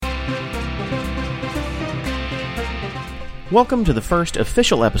Welcome to the first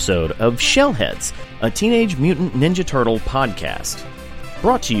official episode of Shellheads, a Teenage Mutant Ninja Turtle podcast.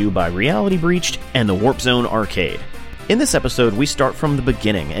 Brought to you by Reality Breached and the Warp Zone Arcade. In this episode, we start from the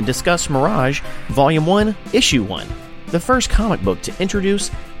beginning and discuss Mirage, Volume 1, Issue 1, the first comic book to introduce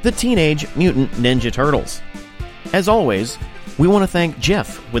the Teenage Mutant Ninja Turtles. As always, we want to thank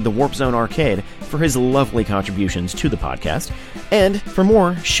Jeff with the Warp Zone Arcade for his lovely contributions to the podcast. And for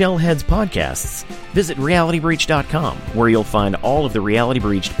more Shellheads podcasts, visit realitybreach.com, where you'll find all of the Reality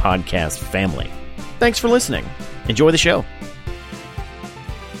Breached podcast family. Thanks for listening. Enjoy the show.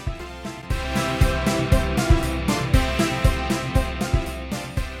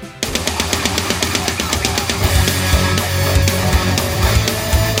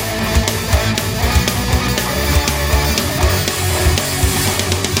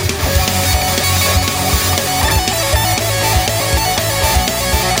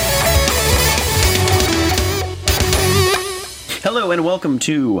 Hello and welcome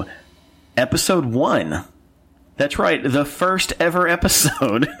to episode 1. That's right, the first ever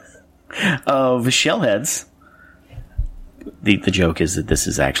episode of Shellheads. The joke is that this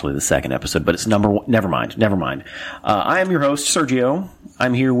is actually the second episode, but it's number one. Never mind. I am your host, Sergio.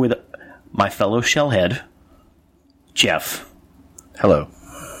 I'm here with my fellow Shellhead, Jeff. Hello.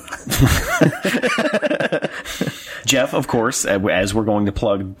 Jeff, of course, as we're going to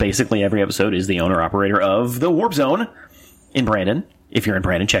plug basically every episode, is the owner-operator of the Warp Zone in Brandon. If you're in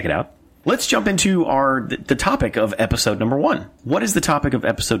Brandon, check it out. Let's jump into the topic of episode number 1. What is the topic of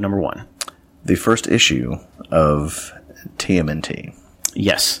episode number 1? The first issue of TMNT.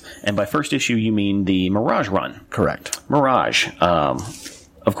 Yes, and by first issue you mean the Mirage run. Correct. Mirage.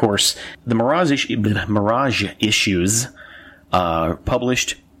 Of course, the Mirage issues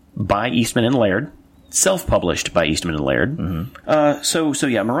published by Eastman and Laird, self-published by Eastman and Laird. Mm-hmm. So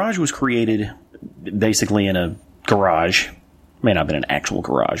yeah, Mirage was created basically in a garage. May not have been an actual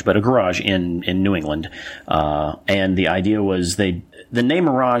garage, but a garage in New England. And the idea was the name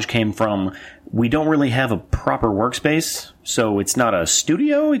Mirage came from, we don't really have a proper workspace, so it's not a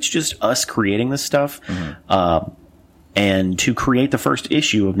studio, it's just us creating this stuff. Mm-hmm. And to create the first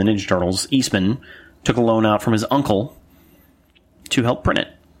issue of the Ninja Turtles, Eastman took a loan out from his uncle to help print it.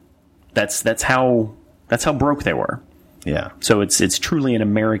 That's how broke they were. Yeah. So it's truly an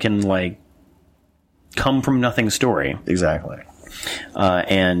American, come from nothing story. Exactly.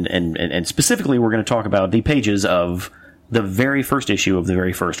 And specifically, we're going to talk about the pages of the very first issue of the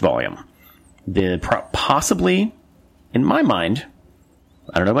very first volume. Possibly, in my mind,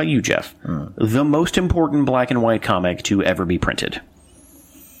 I don't know about you, Jeff, the most important black and white comic to ever be printed.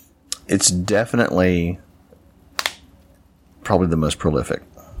 It's definitely probably the most prolific.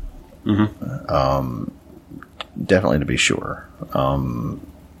 Mm-hmm. Definitely, to be sure.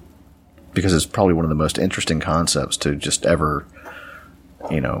 Because it's probably one of the most interesting concepts to just ever,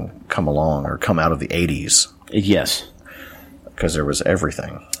 come along or come out of the 80s. Yes. Because there was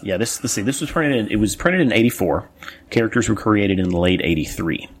everything. Yeah, this was printed in 84. Characters were created in the late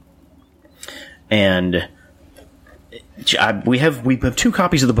 83. And we have 2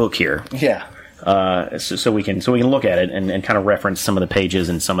 copies of the book here. Yeah. So we can look at it and kind of reference some of the pages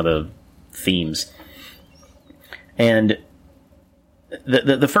and some of the themes. And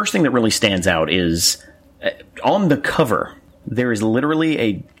the first thing that really stands out is on the cover, there is literally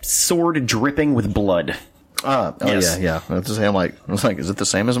a sword dripping with blood. Yes. Yeah. I was like, is it the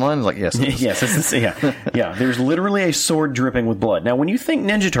same as mine? Like, yes. Yes, it's the same. Yeah. Yeah. There's literally a sword dripping with blood. Now, when you think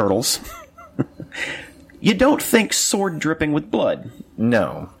Ninja Turtles, you don't think sword dripping with blood.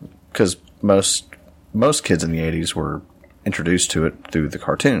 No, because most kids in the 80s were introduced to it through the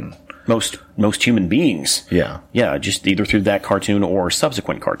cartoon. Most human beings. Yeah. Yeah, just either through that cartoon or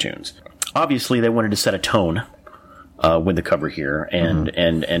subsequent cartoons. Obviously, they wanted to set a tone with the cover here, and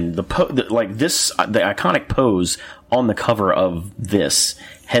the iconic pose on the cover of this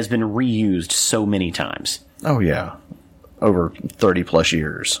has been reused so many times. Oh yeah, over 30 plus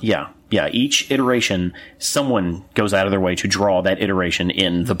years. Yeah. Each iteration, someone goes out of their way to draw that iteration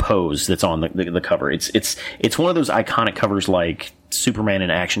in the pose that's on the cover. It's one of those iconic covers like Superman in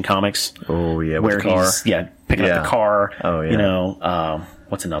Action Comics. Oh yeah, where with the car. He's picking up the car. Oh yeah.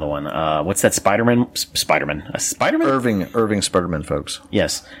 What's another one? What's that Spider-Man? Spider-Man? Irving Spider-Man, folks.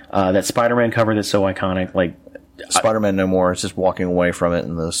 Yes, that Spider-Man cover that's so iconic. Like Spider-Man No More. It's just walking away from it,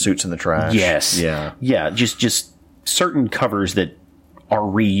 and the suit's in the trash. Yes. Yeah. Just certain covers that are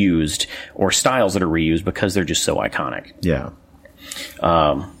reused, or styles that are reused because they're just so iconic. Yeah.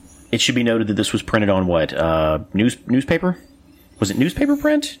 It should be noted that this was printed on what? Newspaper? Was it newspaper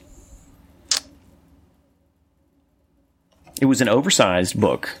print? It was an oversized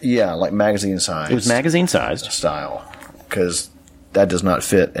book. Yeah, like magazine size. It was magazine sized. Style. Because that does not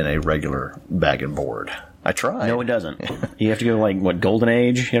fit in a regular bag and board. I tried. No, it doesn't. You have to go like what, Golden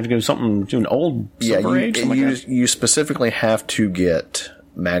Age? You have to go something to an old Silver Age. You specifically have to get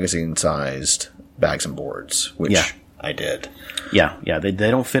magazine sized bags and boards, which I did. Yeah. They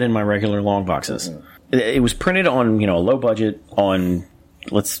don't fit in my regular long boxes. It was printed on a low budget on,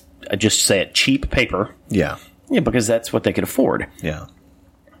 let's just say it, cheap paper. Yeah. Yeah, because that's what they could afford. Yeah.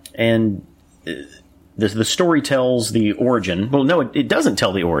 And the story tells the origin. Well, no, it doesn't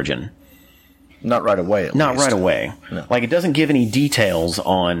tell the origin. Not right away, at Not least. right away. No. Like, it doesn't give any details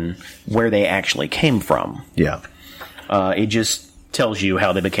on where they actually came from. Yeah. It just tells you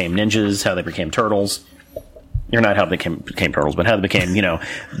how they became ninjas, how they became turtles. Or not how they became turtles, but how they became,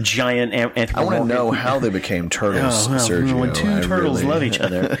 giant anthropomorphic. I want to know how they became turtles, Sergio. When two turtles love each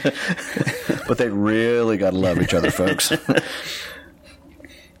other. But they really got to love each other, folks.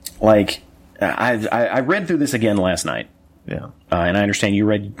 Like, I read through this again last night. Yeah. And I understand you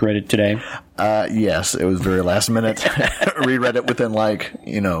read it today? Yes, it was very last minute. Reread it within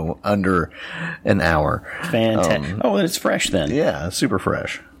under an hour. Fantastic. It's fresh then. Yeah, super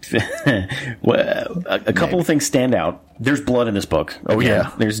fresh. Well, a couple of things stand out. There's blood in this book.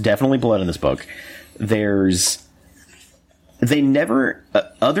 Yeah. There's definitely blood in this book. They never,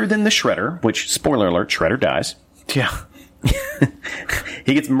 other than the Shredder, which, spoiler alert, Shredder dies. Yeah.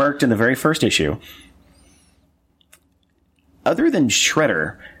 He gets murked in the very first issue. Other than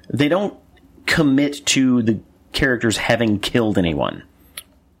Shredder, they don't commit to the characters having killed anyone.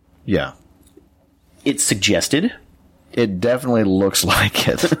 Yeah. It's suggested. It definitely looks like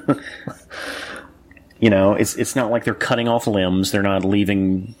it. It's not like they're cutting off limbs. They're not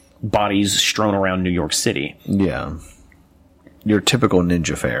leaving bodies strewn around New York City. Yeah. Your typical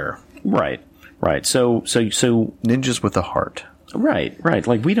ninja fare. Right. So ninjas with a heart. Right.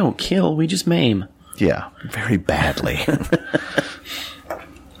 Like, we don't kill, we just maim. Yeah, very badly.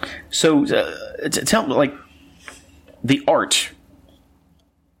 So, tell me, like, the art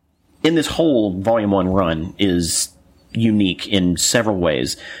in this whole Volume 1 run is unique in several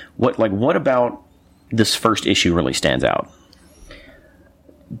ways. What about this first issue really stands out?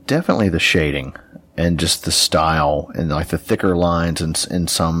 Definitely the shading and just the style and like the thicker lines in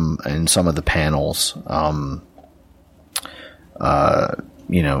some of the panels.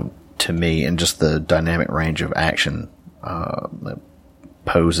 To me, and just the dynamic range of action,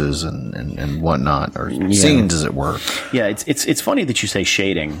 poses and whatnot, or scenes, as it were. Yeah, it's funny that you say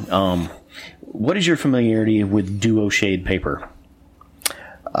shading. What is your familiarity with duo shade paper?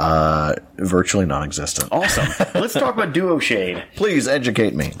 Virtually non-existent. Awesome. Let's talk about duo shade. Please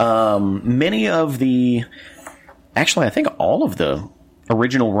educate me. Many of actually, I think all of the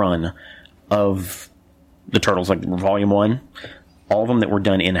original run of the Turtles, like Volume 1, all of them that were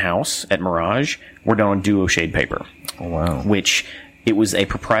done in-house at Mirage were done on duo shade paper. Oh, wow. Which, it was a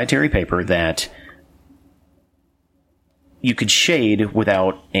proprietary paper that you could shade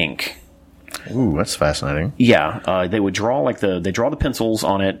without ink. Ooh, that's fascinating. Yeah, they would draw they draw the pencils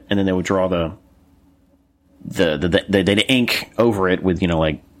on it, and then they would draw they'd ink over it with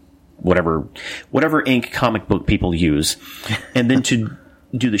whatever ink comic book people use, and then to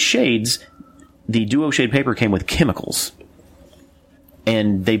do the shades, the duo shade paper came with chemicals,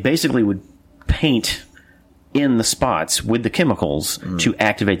 and they basically would paint in the spots with the chemicals to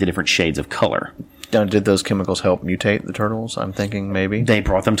activate the different shades of color. Now, did those chemicals help mutate the turtles? I'm thinking maybe. They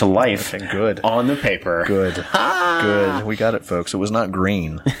brought them to life. Okay, good. On the paper. Good. Good. We got it, folks. It was not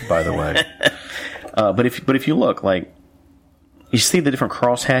green, by the way. But if you look, like, you see the different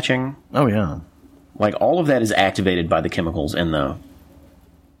cross hatching? Oh, yeah. Like, all of that is activated by the chemicals in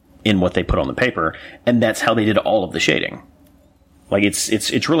what they put on the paper, and that's how they did all of the shading. Like,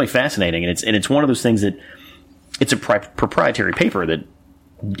 it's really fascinating, and it's one of those things that it's a proprietary paper that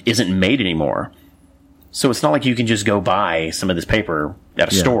isn't made anymore. So it's not like you can just go buy some of this paper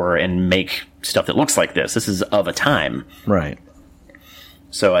at a store and make stuff that looks like this. This is of a time. Right.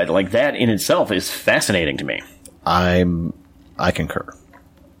 So like that in itself is fascinating to me. I concur.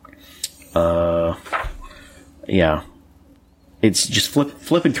 Yeah. It's just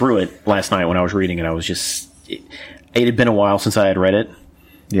flipping through it last night when I was reading it. I was just, it had been a while since I had read it.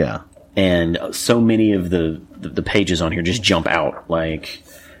 Yeah. And so many of the pages on here just jump out. Like,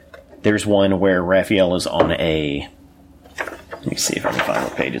 there's one where Raphael is on let me see if I can find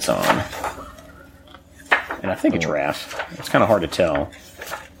what page it's on. And I think it's Raph. It's kind of hard to tell.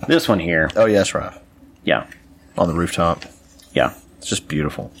 This one here. Oh, yes, Raph. Yeah. On the rooftop. Yeah. It's just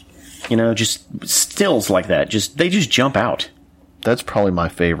beautiful. Just stills like that. They just jump out. That's probably my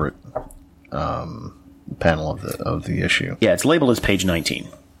favorite panel of the issue. Yeah, it's labeled as page 19.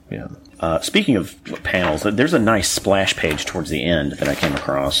 Yeah. Speaking of panels, there's a nice splash page towards the end that I came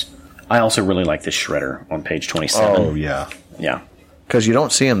across. I also really like this shredder on page 27. Oh, yeah. Yeah. Because you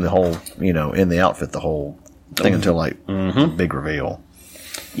don't see him the whole, in the outfit the whole thing until, big reveal.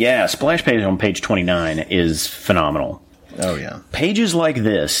 Yeah, splash page on page 29 is phenomenal. Oh, yeah. Pages like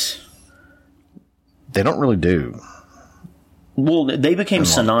this... They don't really do. Well, they became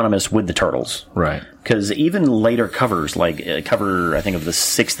synonymous with the Turtles. Right. Because even later covers, like cover, I think, of the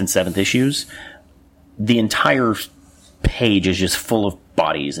 6th and 7th issues, the entire page is just full of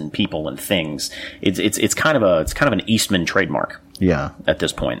bodies and people and things. It's kind of an Eastman trademark. Yeah. At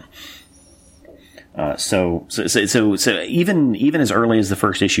this point. So even as early as the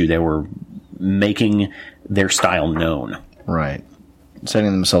first issue, they were making their style known. Right.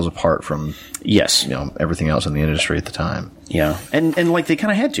 Setting themselves apart from yes, everything else in the industry at the time. Yeah, and like they kind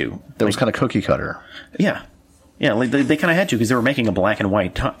of had to. That was kind of cookie cutter. Yeah, like they kind of had to because they were making a black and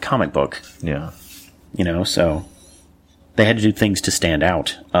white comic book. Yeah, so they had to do things to stand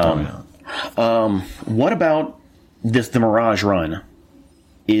out. What about this? The Mirage run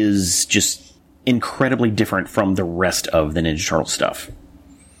is just incredibly different from the rest of the Ninja Turtle stuff,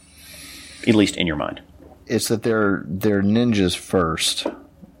 at least in your mind. It's that they're ninjas first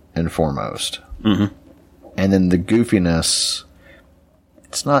and foremost. Mm-hmm. And then the goofiness,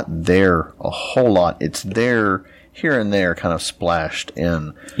 it's not there a whole lot. It's there here and there kind of splashed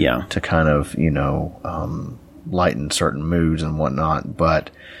in to kind of, lighten certain moods and whatnot. But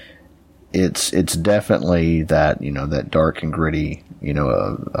it's definitely that, that dark and gritty,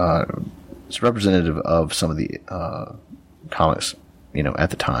 it's representative of some of the comics, at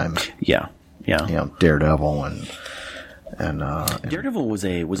the time. Yeah. Daredevil and Daredevil was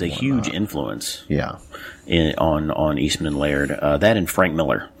a huge influence. Yeah, on Eastman and Laird. That and Frank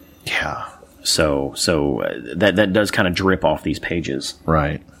Miller. Yeah. So that does kind of drip off these pages,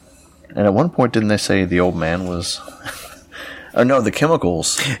 right? And at one point, didn't they say the old man was? Oh no, the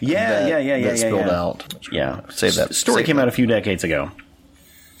chemicals. That spilled out. Yeah, Save that story came out a few decades ago.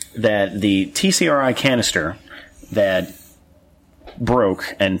 That the TCRI canister that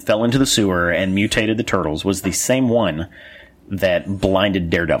broke and fell into the sewer and mutated the turtles was the same one that blinded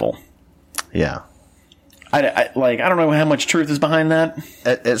Daredevil. Yeah. I don't know how much truth is behind that.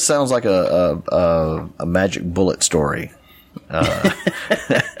 It sounds like a magic bullet story.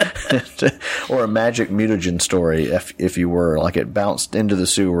 Or a magic mutagen story, if you were. Like, it bounced into the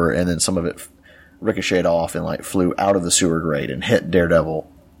sewer and then some of it ricocheted off and flew out of the sewer grate and hit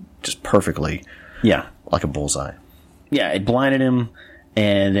Daredevil just perfectly. Yeah. Like a bullseye. Yeah, it blinded him,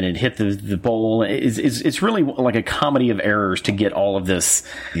 and then it hit the bowl. It's really like a comedy of errors to get all of this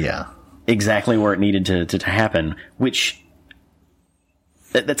exactly where it needed to happen, which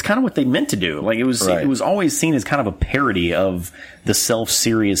that's kind of what they meant to do. Like, it was always seen as kind of a parody of the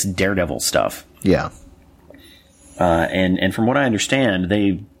self-serious Daredevil stuff. Yeah. And from what I understand,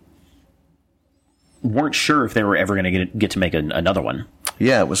 they weren't sure if they were ever going to get to make another one.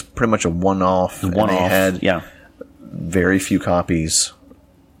 Yeah, it was pretty much a one-off. One-off, they had very few copies.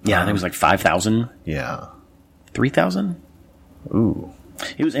 Yeah, I think it was like 5,000. Yeah. 3,000? Ooh.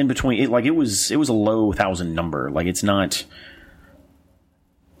 It was in between. It was a low thousand number. Like, it's not.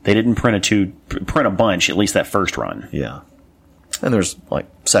 They didn't print a bunch. At least that first run. Yeah. And there's like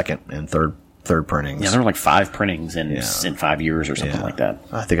second and third printings. Yeah, there were like 5 printings in 5 years or something like that.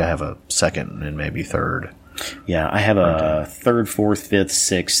 I think I have a second and maybe third. Yeah, I have a third, fourth, fifth,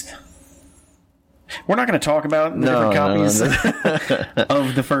 sixth. We're not going to talk about the different copies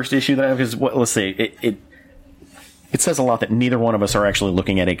of the first issue that I have, because let's see, it says a lot that neither one of us are actually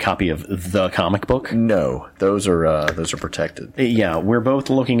looking at a copy of the comic book. No, those are protected. Yeah, we're both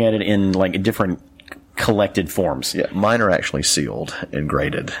looking at it in like different collected forms. Yeah, mine are actually sealed and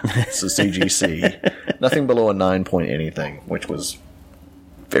graded. It's a CGC, nothing below a 9 point anything, which was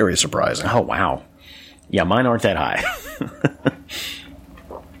very surprising. Oh wow, yeah, mine aren't that high.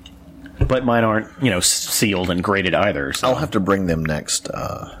 But mine aren't, sealed and graded either. So. I'll have to bring them next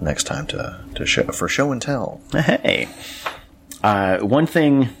time to show for show and tell. Hey, one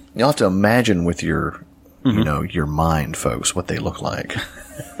thing you'll have to imagine with your, your mind, folks, what they look like.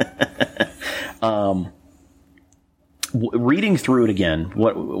 Reading through it again,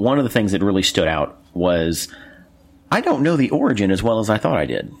 one of the things that really stood out was I don't know the origin as well as I thought I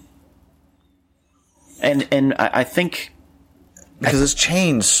did, and I think. Because it's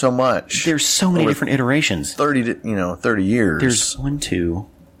changed so much. There's so many different iterations. 30 years. There's 1, 2,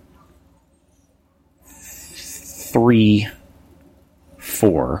 3,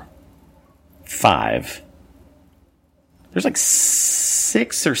 4, 5. there's like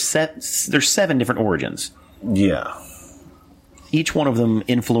 6 or 7, there's 7 different origins. Yeah. Each one of them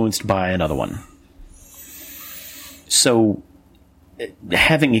influenced by another one. So,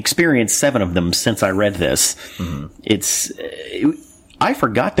 having experienced 7 of them since I read this, I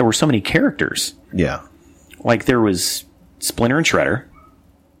forgot there were so many characters. Yeah. Like, there was Splinter and Shredder,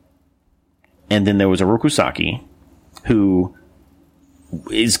 and then there was Orokusaki, who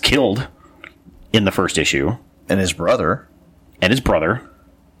is killed in the first issue. And his brother.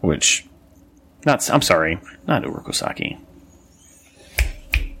 Which... I'm sorry, not Orokusaki.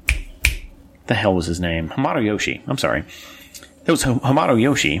 The hell was his name? Hamato Yoshi. I'm sorry. It was Hamato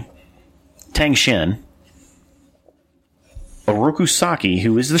Yoshi, Tang Shin, Orokusaki,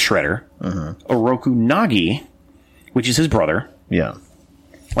 who is the Shredder, Oroku Nagi, which is his brother. Yeah.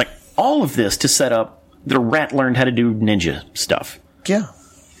 Like, all of this to set up the rat learned how to do ninja stuff. Yeah.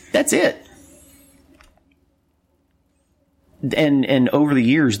 That's it. And over the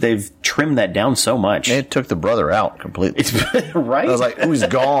years, they've trimmed that down so much. It took the brother out completely. Right? I was like, oh, he's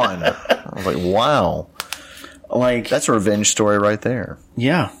gone. I was like, wow. Like, that's a revenge story right there.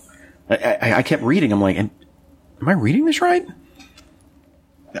 Yeah. I kept reading. I'm like, am I reading this right?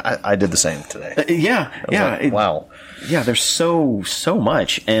 I did the same today. Yeah. Like, wow. Yeah, there's so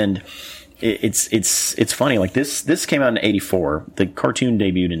much. And it's funny. Like, this came out in 84. The cartoon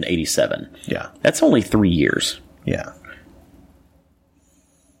debuted in 87. Yeah. That's only 3 years. Yeah.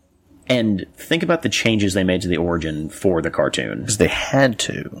 And think about the changes they made to the origin for the cartoon. Because they had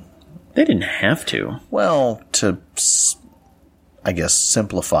to. They didn't have to. Well, to, I guess,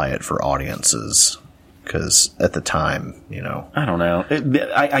 simplify it for audiences. Because at the time, you know. I don't know.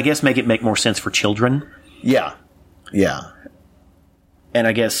 I guess make it make more sense for children. Yeah. Yeah. And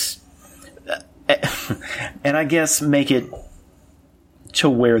I guess make it to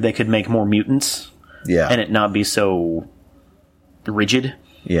where they could make more mutants. Yeah. And it not be so rigid.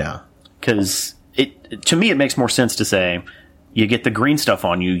 Yeah. Because to me, it makes more sense to say, you get the green stuff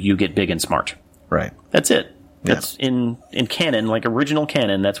on you, you get big and smart. Right. That's it. That's in canon, like original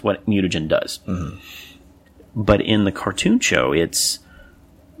canon, that's what mutagen does. Mm-hmm. But in the cartoon show, it's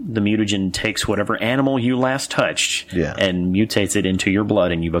the mutagen takes whatever animal you last touched and mutates it into your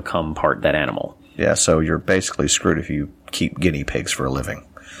blood, and you become part that animal. Yeah, so you're basically screwed if you keep guinea pigs for a living.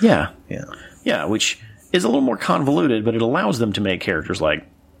 Yeah. Yeah. Yeah, which is a little more convoluted, but it allows them to make characters like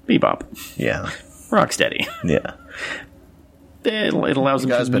Bebop. Yeah. Rocksteady. Yeah. It allows them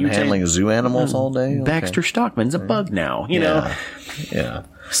to mutate. You guys been handling zoo animals all day? Okay. Baxter Stockman's a bug now, you know? Yeah.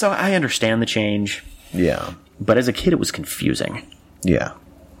 So I understand the change. Yeah. But as a kid, it was confusing. Yeah.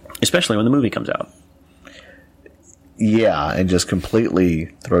 Especially when the movie comes out. Yeah, it just completely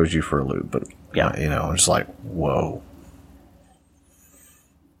throws you for a loop. But, yeah. You know, it's like, whoa.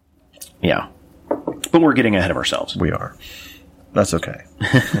 Yeah. But we're getting ahead of ourselves. We are. That's okay.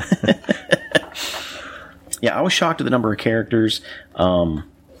 Yeah, I was shocked at the number of characters.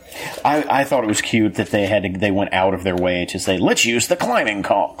 I thought it was cute that they went out of their way to say, let's use the climbing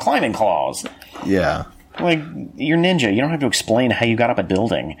claws. Yeah. Like, you're ninja. You don't have to explain how you got up a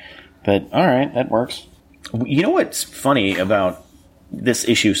building. But, all right, that works. You know what's funny about this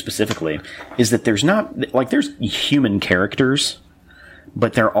issue specifically is that there's human characters,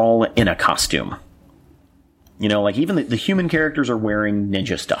 but they're all in a costume. You know, like, even the human characters are wearing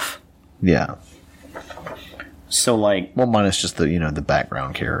ninja stuff. Yeah. So, like... Well, minus just the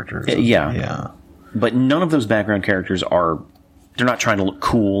background characters. Yeah. Yeah. But none of those background characters are... They're not trying to look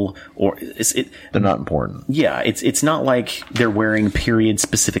cool, or... They're not important. Yeah, it's not like they're wearing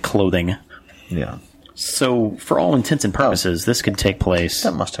period-specific clothing. Yeah. So, for all intents and purposes, this could take place...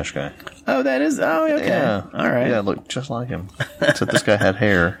 That mustache guy. Oh, that is... Oh, okay. Yeah. All right. Yeah, look just like him. Except this guy had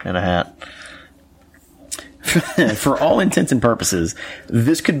hair and a hat. For all intents and purposes,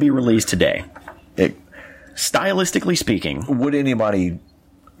 this could be released today. Stylistically speaking. Would anybody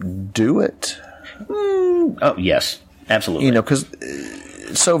do it? Oh, yes. Absolutely. You know, because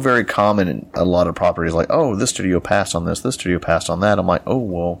it's so very common in a lot of properties, like, oh, this studio passed on this studio passed on that. I'm like, oh,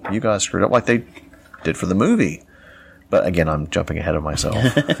 well, you guys screwed up like they did for the movie. But again, I'm jumping ahead of myself,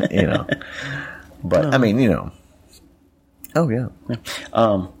 you know. But, I mean, you know. Oh, yeah.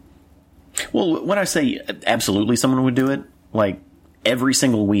 Well, when I say absolutely someone would do it, like, every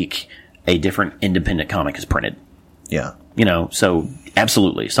single week, a different independent comic is printed. Yeah. You know, so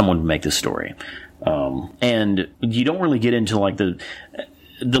absolutely, someone would make this story. And you don't really get into, like, the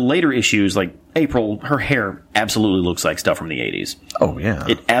later issues, like April, her hair absolutely looks like stuff from the 80s. Oh, yeah.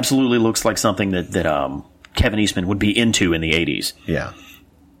 It absolutely looks like something that Kevin Eastman would be into in the 80s. Yeah.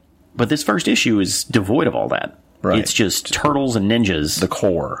 But this first issue is devoid of all that. Right. It's just turtles and ninjas. The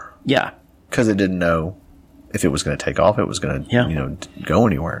core. Yeah. Because it didn't know if it was going to take off, it was going to, go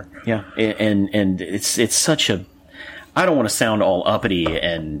anywhere. Yeah. And it's such a, I don't want to sound all uppity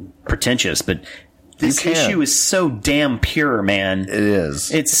and pretentious, but this issue is so damn pure, man. It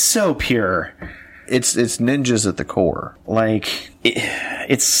is. It's so pure. It's ninjas at the core. Like,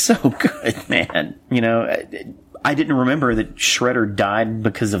 it's so good, man. I didn't remember that Shredder died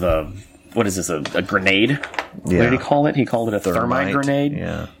because of a grenade? Yeah. What did he call it? He called it a thermite grenade?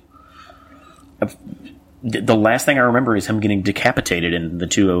 Yeah. The last thing I remember is him getting decapitated in the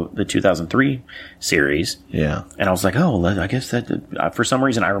 2003 series. Yeah. And I was like, oh, I guess that, for some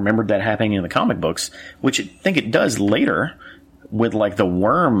reason I remembered that happening in the comic books, which I think it does later with like the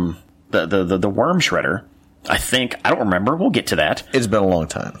worm, the worm Shredder. I don't remember. We'll get to that. It's been a long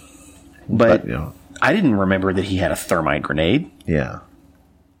time. But I didn't remember that he had a thermite grenade. Yeah.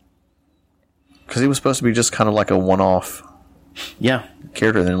 Because he was supposed to be just kind of like a one-off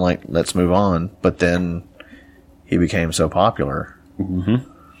character. Then, like, let's move on. But then he became so popular.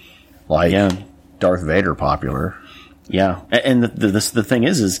 Mm-hmm. Like Darth Vader popular. Yeah. And the thing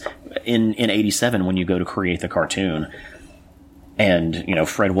is in 87, when you go to create the cartoon, and,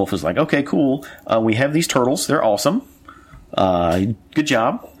 Fred Wolf is like, okay, cool. We have these turtles. They're awesome. Good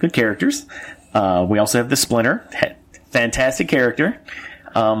job. Good characters. We also have the Splinter. Fantastic character.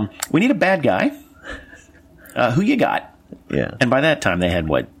 We need a bad guy. Who you got? Yeah. And by that time, they had,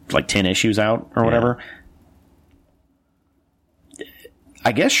 10 issues out or whatever? Yeah.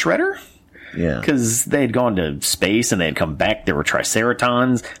 I guess Shredder? Yeah. Because they had gone to space and they had come back. There were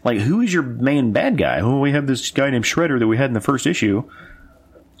Triceratons. Like, who is your main bad guy? Oh, we have this guy named Shredder that we had in the first issue.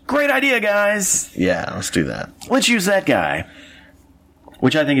 Great idea, guys. Yeah, let's do that. Let's use that guy.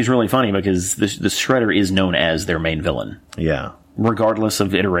 Which I think is really funny because the Shredder is known as their main villain. Yeah. Regardless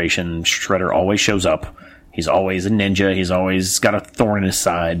of iteration, Shredder always shows up. He's always a ninja. He's always got a thorn in his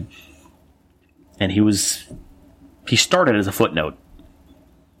side. And he started as a footnote.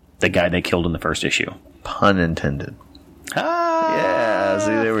 The guy they killed in the first issue. Pun intended. Ah! Yeah,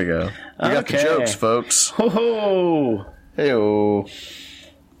 see, there we go. We got the jokes, folks. Ho ho! Hey-o.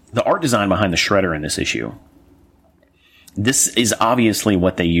 The art design behind the Shredder in this issue. This is obviously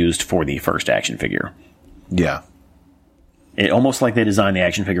what they used for the first action figure. Yeah. It almost like they designed the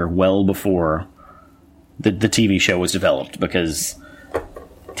action figure well before the TV show was developed, because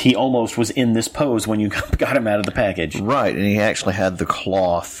he almost was in this pose when you got him out of the package. Right, and he actually had the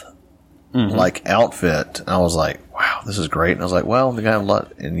cloth outfit. And I was like, wow, this is great. And I was like, well, the guy have a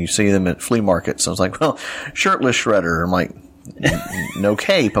lot, and you see them at flea markets. So I was like, well, shirtless Shredder. I'm like, no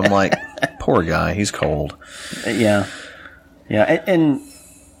cape. I'm like, poor guy, he's cold. Yeah. Yeah, and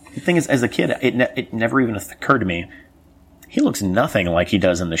the thing is, as a kid, it never even occurred to me. He looks nothing like he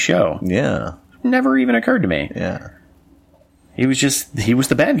does in the show. Yeah. Never even occurred to me. Yeah. He was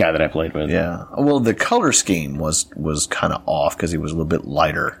the bad guy that I played with. Yeah. Well, the color scheme was kind of off because he was a little bit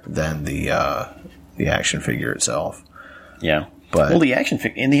lighter than the action figure itself. Yeah. But in the action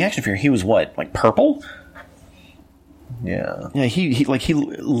figure, he was what, like purple? Yeah. Yeah. He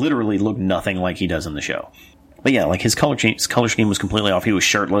literally looked nothing like he does in the show. But yeah, like his color scheme was completely off. He was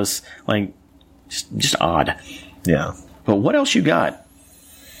shirtless, like just odd. Yeah. But what else you got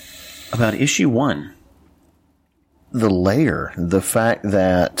about issue 1? The layer, the fact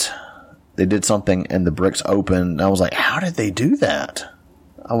that they did something and the bricks opened. I was like, how did they do that?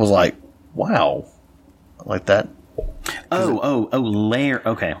 I was like, wow, like that. Oh, layer.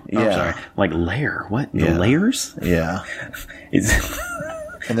 Okay. Yeah. Oh, sorry. Like layer. What? The Yeah. layers? Yeah.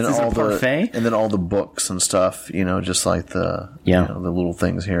 And then all the books and stuff, just like the the little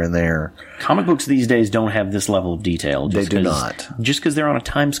things here and there. Comic books these days don't have this level of detail. They do not. Just because they're on a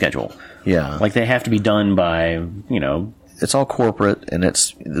time schedule. Yeah. Like they have to be done by, It's all corporate, and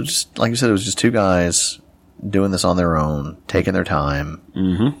it's just, like you said, it was just two guys doing this on their own, taking their time.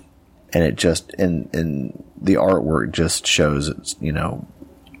 Mm-hmm. And it just, and the artwork just shows it's, Yeah.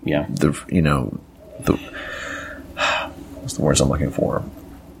 What's the words I'm looking for?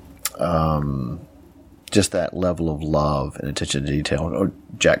 Just that level of love and attention to detail. Oh,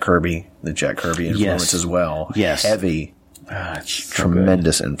 Jack Kirby influence as well. Yes. Heavy,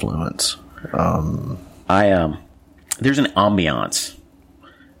 tremendous influence. There's an ambiance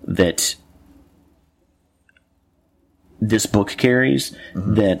that this book carries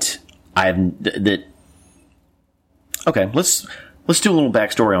that okay, let's do a little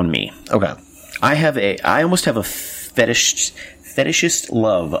backstory on me. Okay. I almost have a fetishist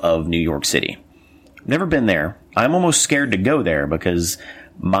love of New York City. Never been there. I'm almost scared to go there because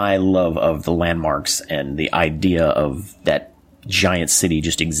my love of the landmarks and the idea of that giant city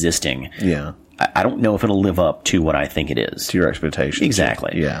just existing. Yeah. I don't know if it'll live up to what I think it is. To your expectations.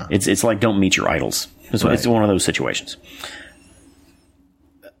 Exactly. Yeah. It's like don't meet your idols. It's one of those situations.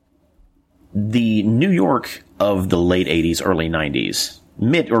 The New York of the late 80s, early 90s,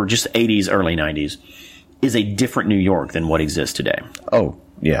 or just 80s, early 90s, is a different New York than what exists today. Oh,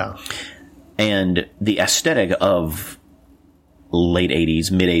 yeah. And the aesthetic of late 80s,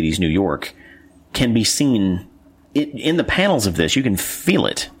 mid 80s New York can be seen in the panels of this. You can feel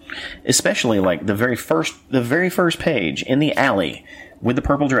it, especially like the very first page in the alley with the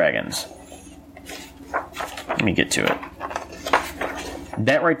purple dragons. Let me get to it.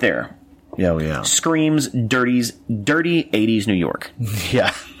 That right there. Yeah, yeah. Screams dirty 80s New York.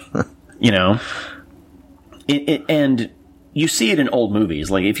 Yeah. You know? And you see it in old movies.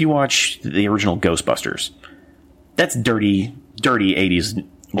 Like, if you watch the original Ghostbusters, that's dirty 80s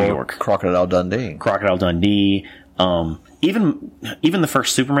New York. Crocodile Dundee. Even the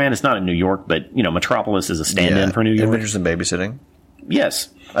first Superman, it's not in New York, but, you know, Metropolis is a stand-in for New York. Adventures in Babysitting. Yes.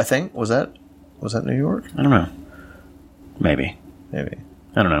 I think. Was that New York? I don't know. Maybe.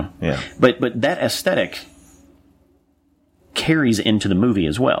 I don't know. Yeah. But that aesthetic carries into the movie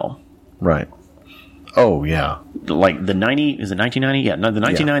as well. Right. Oh, yeah. Like is it 1990? Yeah, no, the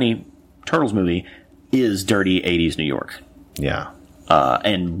 1990 Turtles movie is dirty 80s New York. Yeah.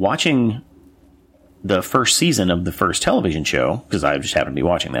 And watching the first season of the first television show, because I just happened to be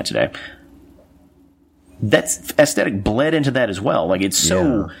watching that today, that aesthetic bled into that as well. Like,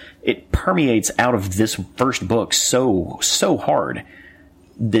 it permeates out of this first book so hard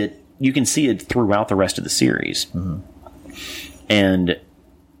that you can see it throughout the rest of the series. Mm-hmm. And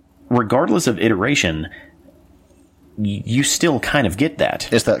regardless of iteration, you still kind of get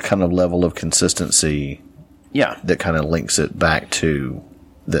that. It's that kind of level of consistency. Yeah. That kind of links it back to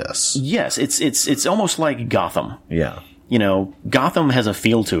this. Yes, it's almost like Gotham. Yeah. You know, Gotham has a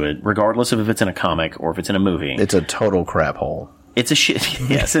feel to it, regardless of if it's in a comic or if it's in a movie. It's a total crap hole. It's a shit.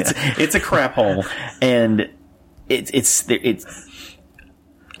 Yes, it's a crap hole, and it's.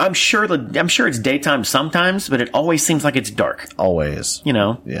 I'm sure it's daytime sometimes, but it always seems like it's dark. Always. You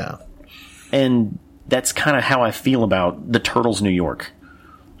know? Yeah. And that's kind of how I feel about the Turtles New York.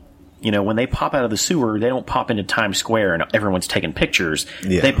 You know, when they pop out of the sewer, they don't pop into Times Square and everyone's taking pictures.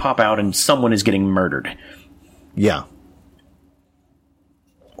 Yeah. They pop out and someone is getting murdered. Yeah.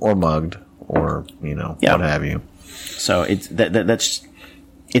 Or mugged, or, you know, what have you. So it's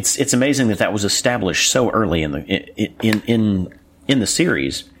amazing that was established so early in the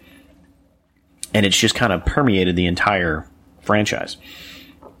series, and it's just kind of permeated the entire franchise.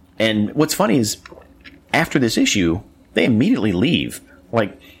 And what's funny is, after this issue, they immediately leave.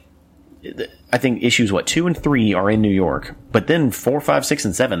 Like, I think issues 2 and 3 are in New York, but then 4, 5, 6,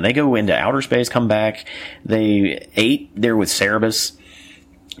 and 7 they go into outer space, come back. 8 they're with Cerebus.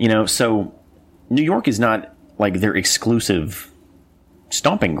 You know, so New York is not like their exclusive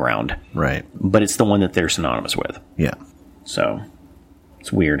stomping ground, right? But it's the one that they're synonymous with. Yeah. So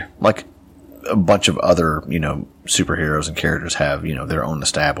it's weird. Like a bunch of other, you know, superheroes and characters have, you know, their own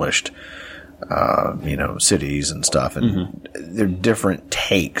established, you know, cities and stuff, and they're different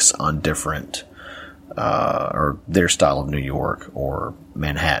takes on different, or their style of New York or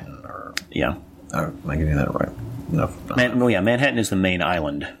Manhattan, or am I getting that right? No. Manhattan is the main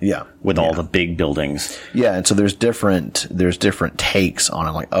island. Yeah. With all the big buildings. Yeah, and so there's different takes on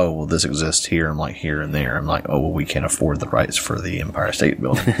it. Like, oh, well, this exists here. I'm like, here and there. I'm like, oh, well, we can't afford the rights for the Empire State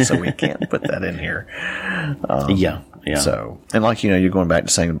Building, so we can't put that in here. Yeah. So, and like, you know, you're going back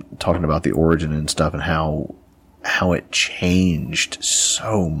to talking about the origin and stuff, and how it changed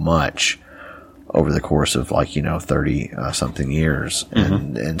so much over the course of, like, you know, 30 something years,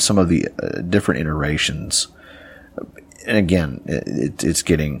 and some of the different iterations. And again,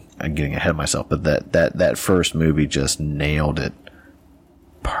 I'm getting ahead of myself, but that first movie just nailed it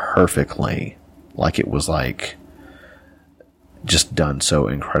perfectly. Like, it was like just done so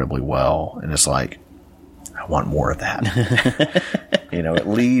incredibly well. And it's like, I want more of that. You know,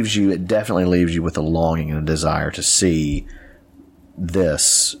 it definitely leaves you with a longing and a desire to see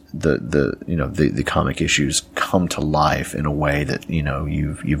this, the comic issues come to life in a way that, you know,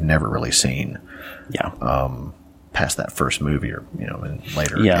 you've never really seen. Yeah. Past that first movie, or, you know, in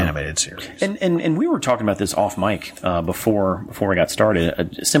later animated series. And we were talking about this off mic before we got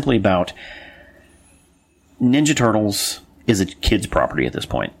started, simply about Ninja Turtles is a kid's property at this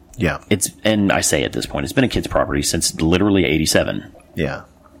point. Yeah. And I say at this point, it's been a kid's property since literally 87. Yeah.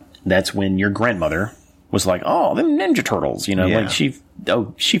 That's when your grandmother was like, oh, them Ninja Turtles, you know, like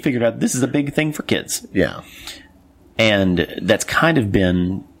she figured out this is a big thing for kids. Yeah. And that's kind of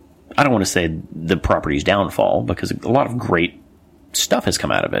been, I don't want to say the property's downfall, because a lot of great stuff has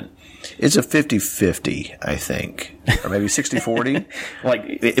come out of it. It's a 50-50, I think. Or maybe 60-40. Like,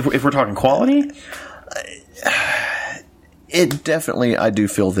 if we're talking quality? It definitely, I do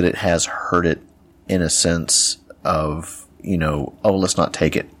feel that it has hurt it in a sense of, let's not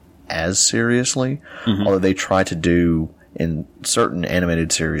take it as seriously. Mm-hmm. Although they try to do in certain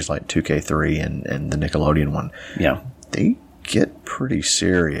animated series like 2K3 and the Nickelodeon one. Yeah. They get pretty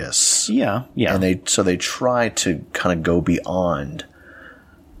serious. Yeah, yeah. And they try to kind of go beyond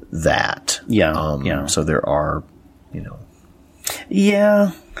that. Yeah, yeah. So there are,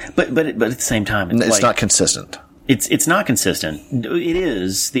 Yeah, but at the same time, it's not consistent. It's not consistent. It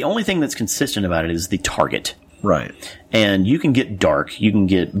is. The only thing that's consistent about it is the target. Right. And you can get dark, you can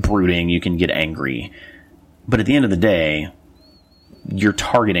get brooding, you can get angry. But at the end of the day, you're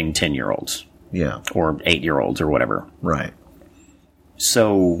targeting 10-year-olds. Yeah. Or 8-year-olds or whatever. Right.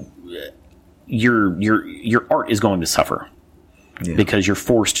 So your art is going to suffer. Yeah. Because you're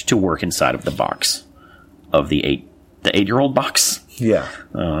forced to work inside of the box of the 8-year-old box. Yeah.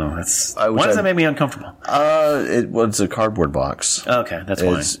 Why does that make me uncomfortable? It was a cardboard box. Okay, that's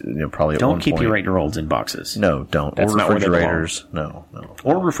fine. Probably don't keep your 8-year-olds in boxes. No, don't. That's or refrigerators. No.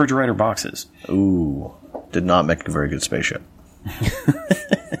 Or refrigerator boxes. Ooh, did not make a very good spaceship.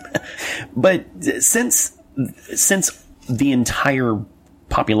 But since the entire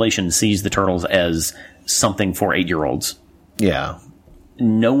population sees the Turtles as something for 8-year-olds, yeah,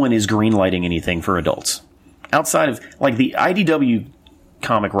 no one is greenlighting anything for adults. Outside of, like, the IDW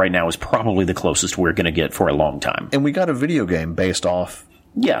comic right now is probably the closest we're going to get for a long time. And we got a video game based off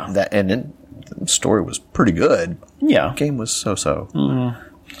that, and the story was pretty good. Yeah. The game was so-so. Mm.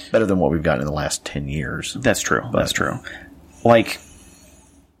 Better than what we've gotten in the last 10 years. That's true. That's true. Like,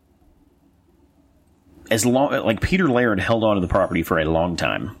 Peter Laird held on to the property for a long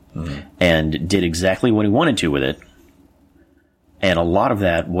time and did exactly what he wanted to with it. And a lot of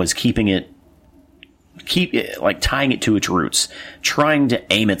that was tying it to its roots, trying to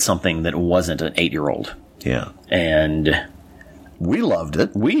aim at something that wasn't an 8-year-old. Yeah. And we loved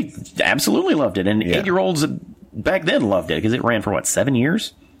it. We absolutely loved it. And 8-year-olds back then loved it because it ran for 7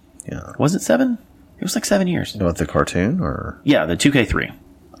 years? Yeah. Was it 7? It was like 7 years. What, the cartoon or? Yeah, the 2K3.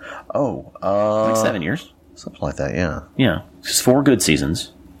 Oh, like 7 years. Something like that, yeah. Yeah. It's 4 good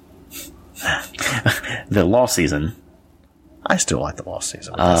seasons. The Lost season. I still like the Lost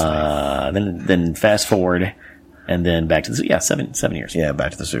season. Then fast forward, and then back to the 7 years. Yeah,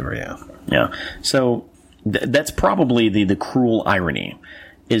 back to the sewer. Yeah. So that's probably the cruel irony,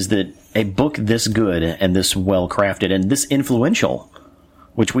 is that a book this good and this well crafted and this influential,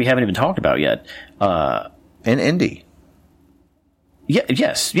 which we haven't even talked about yet, and indie. Yeah.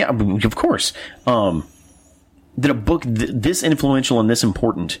 Yes. Yeah. Of course. That a book this influential and this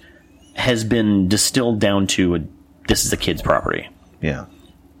important has been distilled down to this is a kid's property. Yeah.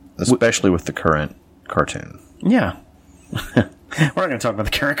 Especially with the current cartoon. Yeah. We're not going to talk about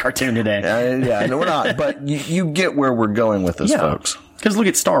the current cartoon today. No, we're not. But you get where we're going with this, folks. Because look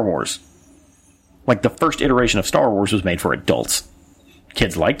at Star Wars. Like, the first iteration of Star Wars was made for adults.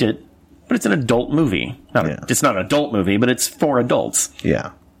 Kids liked it, but it's an adult movie. It's not an adult movie, but it's for adults.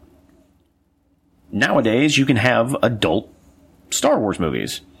 Yeah. Nowadays, you can have adult Star Wars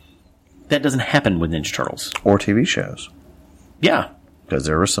movies. That doesn't happen with Ninja Turtles. Or TV shows. Yeah. Because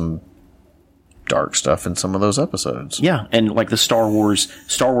there was some dark stuff in some of those episodes. Yeah, and like the Star Wars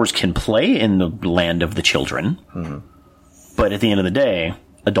can play in the land of the children, but at the end of the day,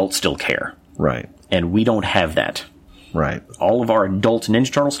 adults still care. Right. And we don't have that. Right. All of our adult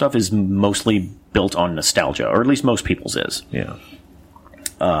Ninja Turtle stuff is mostly built on nostalgia, or at least most people's is. Yeah.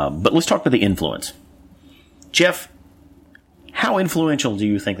 But let's talk about the influence. Jeff, how influential do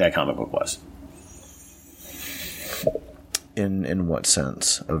you think that comic book was? In what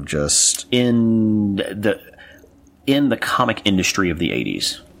sense? Of just in the comic industry of the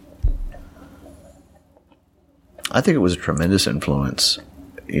 80s? I think it was a tremendous influence,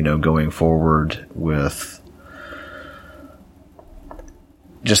 going forward with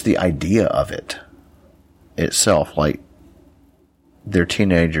just the idea of it itself. Like, they're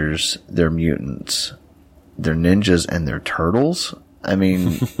teenagers, they're mutants, they're ninjas, and they're turtles. I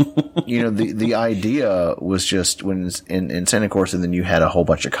mean, the idea was just when in Santa Course, and then you had a whole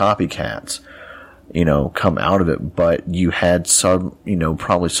bunch of copycats, come out of it, but you had some,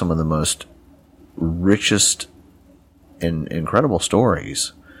 probably some of the most richest and incredible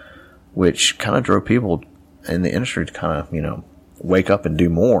stories, which kind of drove people in the industry to kind of, wake up and do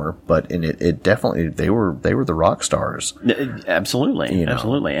more. But it definitely, they were the rock stars. Absolutely.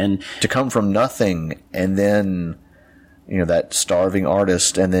 Absolutely. And to come from nothing and then, that starving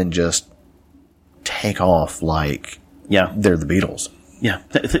artist, and then just take off like Yeah. They're the Beatles. Yeah.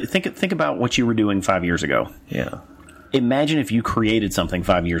 Think about what you were doing 5 years ago. Yeah. Imagine if you created something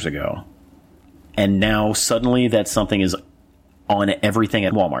 5 years ago, and now suddenly that something is on everything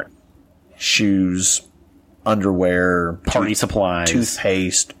at Walmart. Shoes, underwear, party supplies,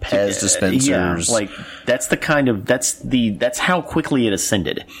 toothpaste, Pez dispensers. Yeah, like that's how quickly it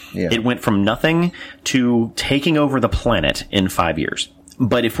ascended. Yeah. It went from nothing to taking over the planet in 5 years.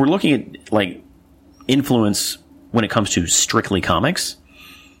 But if we're looking at like influence when it comes to strictly comics,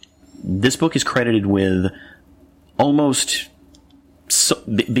 this book is credited with almost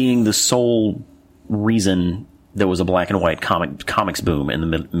being the sole reason there was a black and white comics boom in the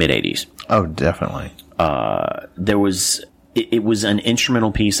mid 80s. Oh, definitely. There was it was an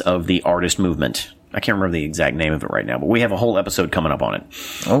instrumental piece of the artist movement. I can't remember the exact name of it right now, but we have a whole episode coming up on it.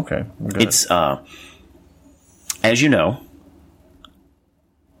 Okay. Good. It's as you know,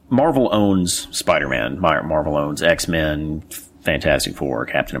 Marvel owns Spider-Man. Marvel owns X-Men, Fantastic Four,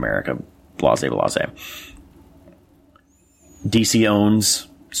 Captain America, blase. DC owns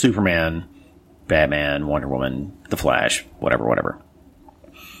Superman, Batman, Wonder Woman, The Flash, whatever.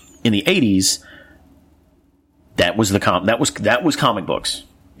 In the 80s, that was comic books.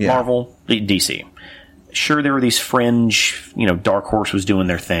 Yeah. Marvel, DC. Sure, there were these fringe, Dark Horse was doing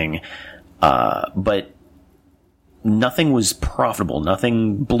their thing, but nothing was profitable.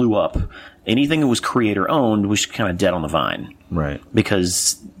 Nothing blew up. Anything that was creator owned was kind of dead on the vine. Right.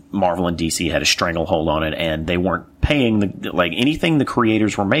 Because Marvel and DC had a stranglehold on it, and they weren't paying anything the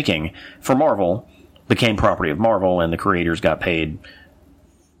creators were making for Marvel became property of Marvel, and the creators got paid.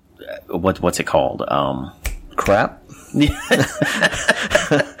 What's it called? Crap.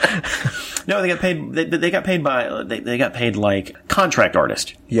 No, they got paid. They got paid by. They got paid like contract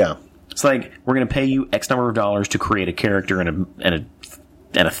artist. Yeah. It's like, we're going to pay you X number of dollars to create a character and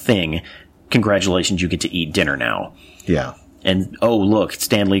a thing. Congratulations, you get to eat dinner now. Yeah. And, oh, look,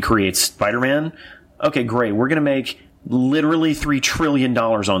 Stan Lee creates Spider-Man. Okay, great. We're going to make literally $3 trillion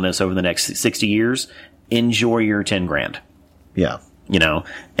on this over the next 60 years. Enjoy your 10 grand. Yeah.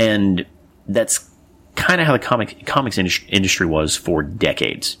 And that's kind of how the comics industry was for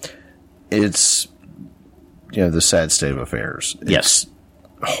decades. It's, the sad state of affairs. Yes.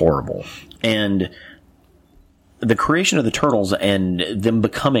 Horrible. And the creation of the Turtles and them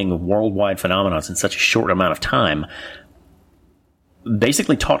becoming worldwide phenomenons in such a short amount of time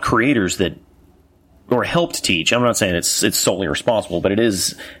basically taught creators that, or helped teach. I'm not saying it's solely responsible, but it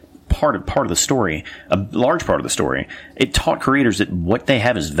is part of the story, a large part of the story. It taught creators that what they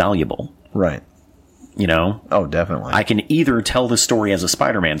have is valuable. Right. Oh, definitely. I can either tell the story as a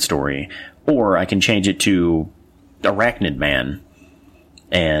Spider-Man story, or I can change it to Arachnid Man.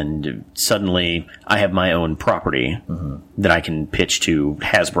 And suddenly, I have my own property that I can pitch to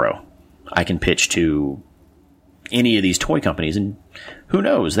Hasbro. I can pitch to any of these toy companies, and who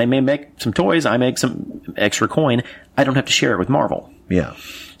knows? They may make some toys. I make some extra coin. I don't have to share it with Marvel. Yeah.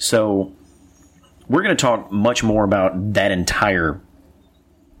 So we're going to talk much more about that entire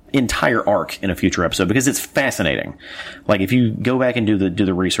arc in a future episode, because it's fascinating. Like, if you go back and do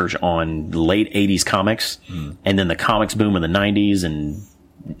the research on late 80s comics, and then the comics boom in the 90s, and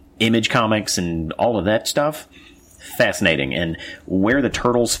Image Comics and all of that stuff, fascinating. And where the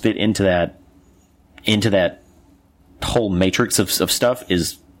Turtles fit into that whole matrix of stuff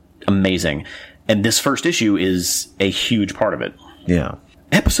is amazing. And this first issue is a huge part of it. Yeah.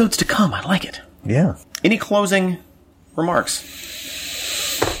 Episodes to come. I like it. Yeah. Any closing remarks?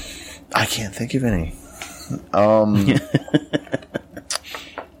 I can't think of any.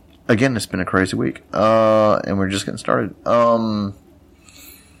 Again, it's been a crazy week. And we're just getting started.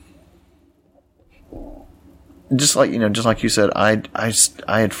 Just like you said, I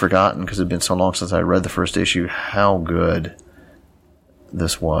had forgotten, because it had been so long since I read the first issue, how good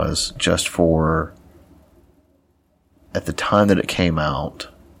this was, just for at the time that it came out,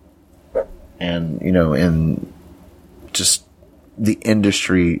 and in just the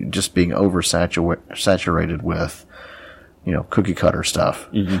industry just being saturated with cookie cutter stuff.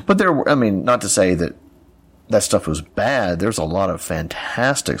 Mm-hmm. But there were, not to say that stuff was bad. There's a lot of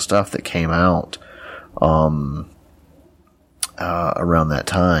fantastic stuff that came out around that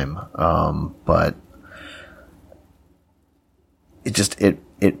time. But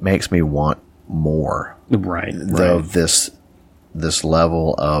it makes me want more. Right. Of this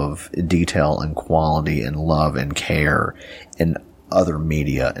level of detail and quality and love and care in other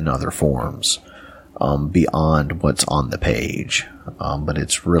media and other forms, beyond what's on the page. But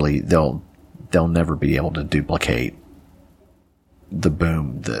it's really, they'll never be able to duplicate the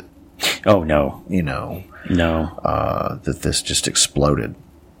boom that, oh no, no, that this just exploded,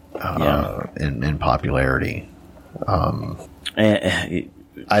 in popularity. I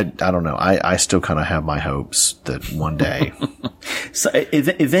don't know. I still kind of have my hopes that one day. So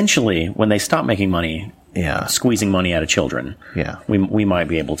eventually, when they stop making money, squeezing money out of children, we might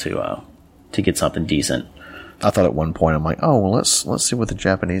be able to get something decent. I thought at one point I'm like, oh well, let's see what the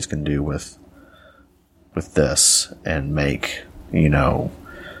Japanese can do with this and make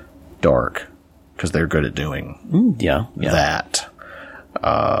dark, because they're good at doing that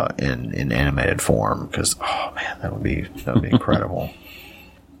in animated form. Because oh man, that would be incredible.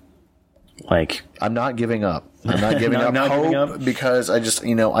 Like, I'm not giving up. I'm not giving up hope, because I just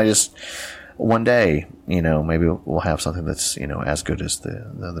one day, maybe we'll have something that's, as good as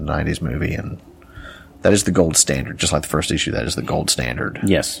the 90s movie, and that is the gold standard. Just like the first issue, that is the gold standard.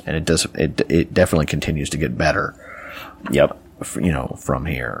 Yes. And it definitely continues to get better. Yep. From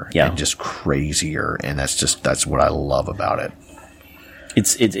here. Yeah. And just crazier. And that's what I love about it.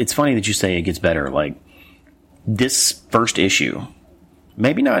 It's funny that you say it gets better. Like, this first issue,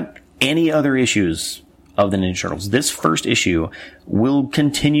 maybe not any other issues of the Ninja Turtles, this first issue will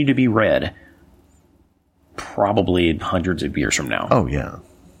continue to be read probably hundreds of years from now. Oh, yeah.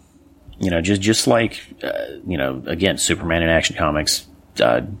 Just like, again, Superman in Action Comics,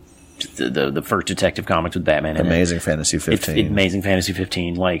 the first Detective Comics with Batman in Amazing Fantasy 15. Amazing Fantasy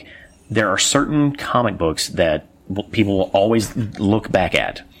 15. Like, there are certain comic books that people will always look back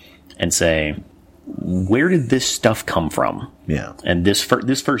at and say, where did this stuff come from? Yeah. And this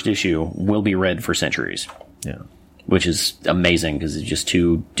first issue will be read for centuries. Yeah. Which is amazing, because it's just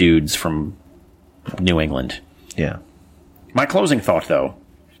two dudes from New England. Yeah. My closing thought, though,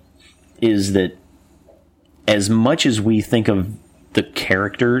 is that as much as we think of the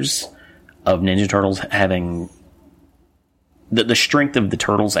characters of Ninja Turtles having the strength of the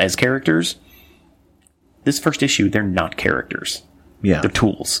Turtles as characters, this first issue, they're not characters. Yeah. They're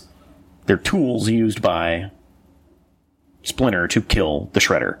tools. They're tools used by Splinter to kill the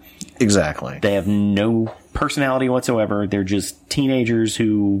Shredder. Exactly. They have no personality whatsoever. They're just teenagers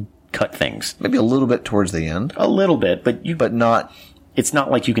who cut things. Maybe a little bit towards the end. A little bit, but not. It's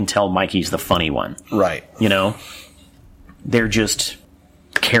not like you can tell Mikey's the funny one. Right. They're just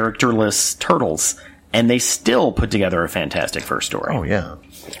characterless turtles, and they still put together a fantastic first story. Oh, yeah.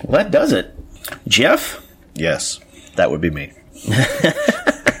 Well, that does it. Jeff? Yes. That would be me.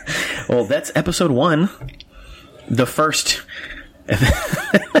 Well, that's episode 1. The first...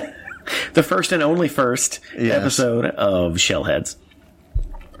 the first and only episode of Shellheads.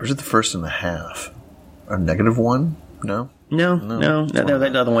 Or is it the first and a half? Or -1? No? No,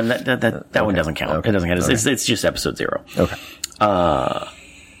 that other one, that one doesn't count. Okay. It doesn't count. It's just episode 0. Okay.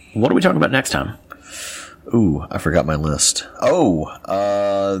 What are we talking about next time? Ooh, I forgot my list.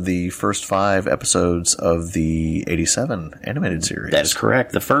 Oh, the first 5 episodes of the 87 animated series. That is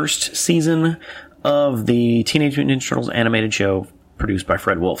correct. The first season of the Teenage Mutant Ninja Turtles animated show produced by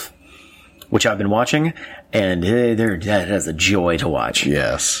Fred Wolf, which I've been watching, and that is a joy to watch.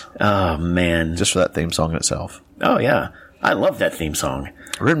 Yes. Oh, man. Just for that theme song itself. Oh, yeah. I love that theme song.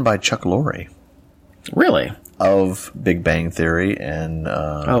 Written by Chuck Lorre. Really? Of Big Bang Theory and...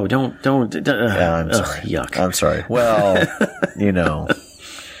 don't yeah, I'm sorry. Yuck. I'm sorry. Well,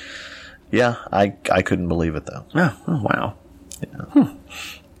 Yeah, I couldn't believe it, though. Oh wow. Yeah.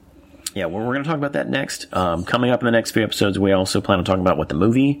 Yeah, well, we're going to talk about that next. Coming up in the next few episodes, we also plan on talking about what the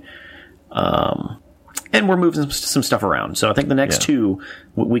movie... and we're moving some stuff around. So I think the next 2,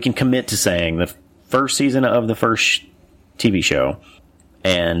 we can commit to saying the first season of the first TV show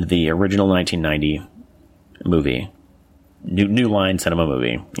and the original 1990 movie. New Line Cinema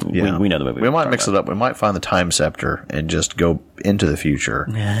movie. Yeah. We know the movie. We might mix it up. We might find the time scepter and just go into the future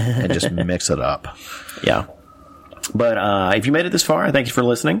and just mix it up. Yeah. But if you made it this far, thank you for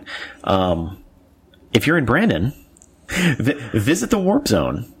listening. If you're in Brandon, visit the Warp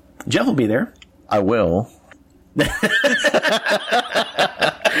Zone. Jeff will be there. I will.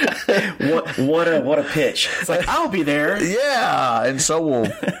 What a pitch. It's like, I'll be there. Yeah, and so will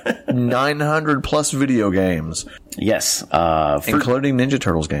 900 plus video games. Yes, including Ninja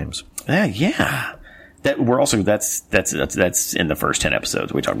Turtles games. Yeah. That's in the first 10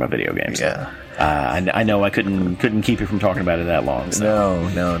 episodes we talk about video games. Yeah. I know I couldn't keep you from talking about it that long. So.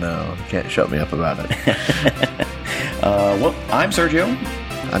 No. You can't shut me up about it. Well, I'm Sergio.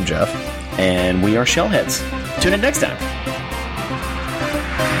 I'm Jeff. And we are Shellheads. Tune in next time.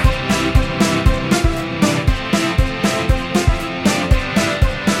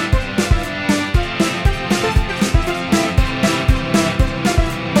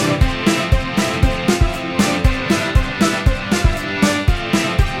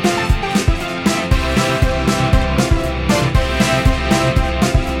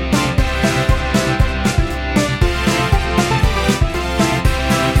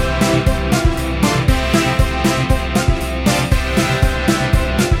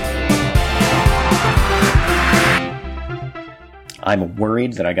 I'm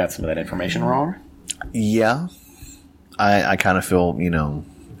worried that I got some of that information wrong. Yeah. I kind of feel, a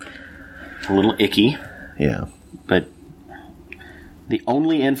little icky. Yeah. But the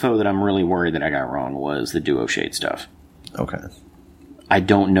only info that I'm really worried that I got wrong was the duo shade stuff. Okay. I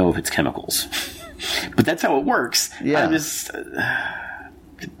don't know if it's chemicals. But that's how it works. Yeah.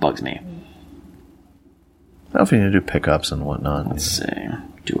 It bugs me. I don't know if you need to do pickups and whatnot. Let's see.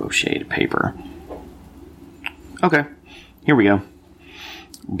 Duo shade paper. Okay. Here we go.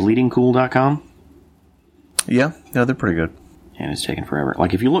 Bleedingcool.com. Yeah, they're pretty good. And it's taken forever.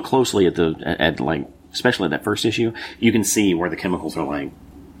 Like, if you look closely especially that first issue, you can see where the chemicals are,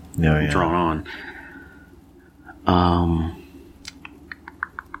 drawn on.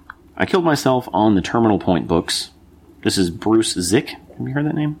 I killed myself on the Terminal Point books. This is Bruce Zick. Have you heard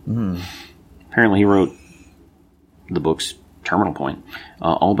that name? Mm. Apparently he wrote the books Terminal Point,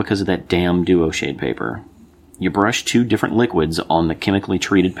 all because of that damn duo shade paper. You brush 2 different liquids on the chemically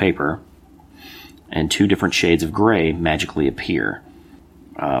treated paper, and 2 different shades of gray magically appear.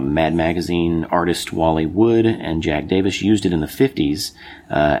 Mad Magazine artist Wally Wood and Jack Davis used it in the 50s,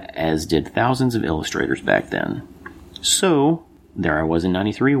 as did thousands of illustrators back then. So, there I was in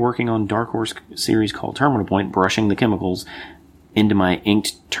 93 working on Dark Horse series called Terminal Point, brushing the chemicals into my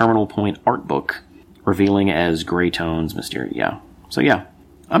inked Terminal Point art book, revealing as gray tones, mysterious. Yeah. So yeah,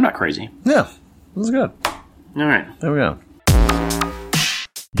 I'm not crazy. Yeah, that's good. All right. There we go.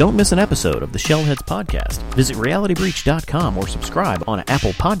 Don't miss an episode of the Shellheads Podcast. Visit realitybreach.com or subscribe on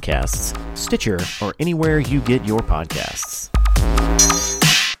Apple Podcasts, Stitcher, or anywhere you get your podcasts.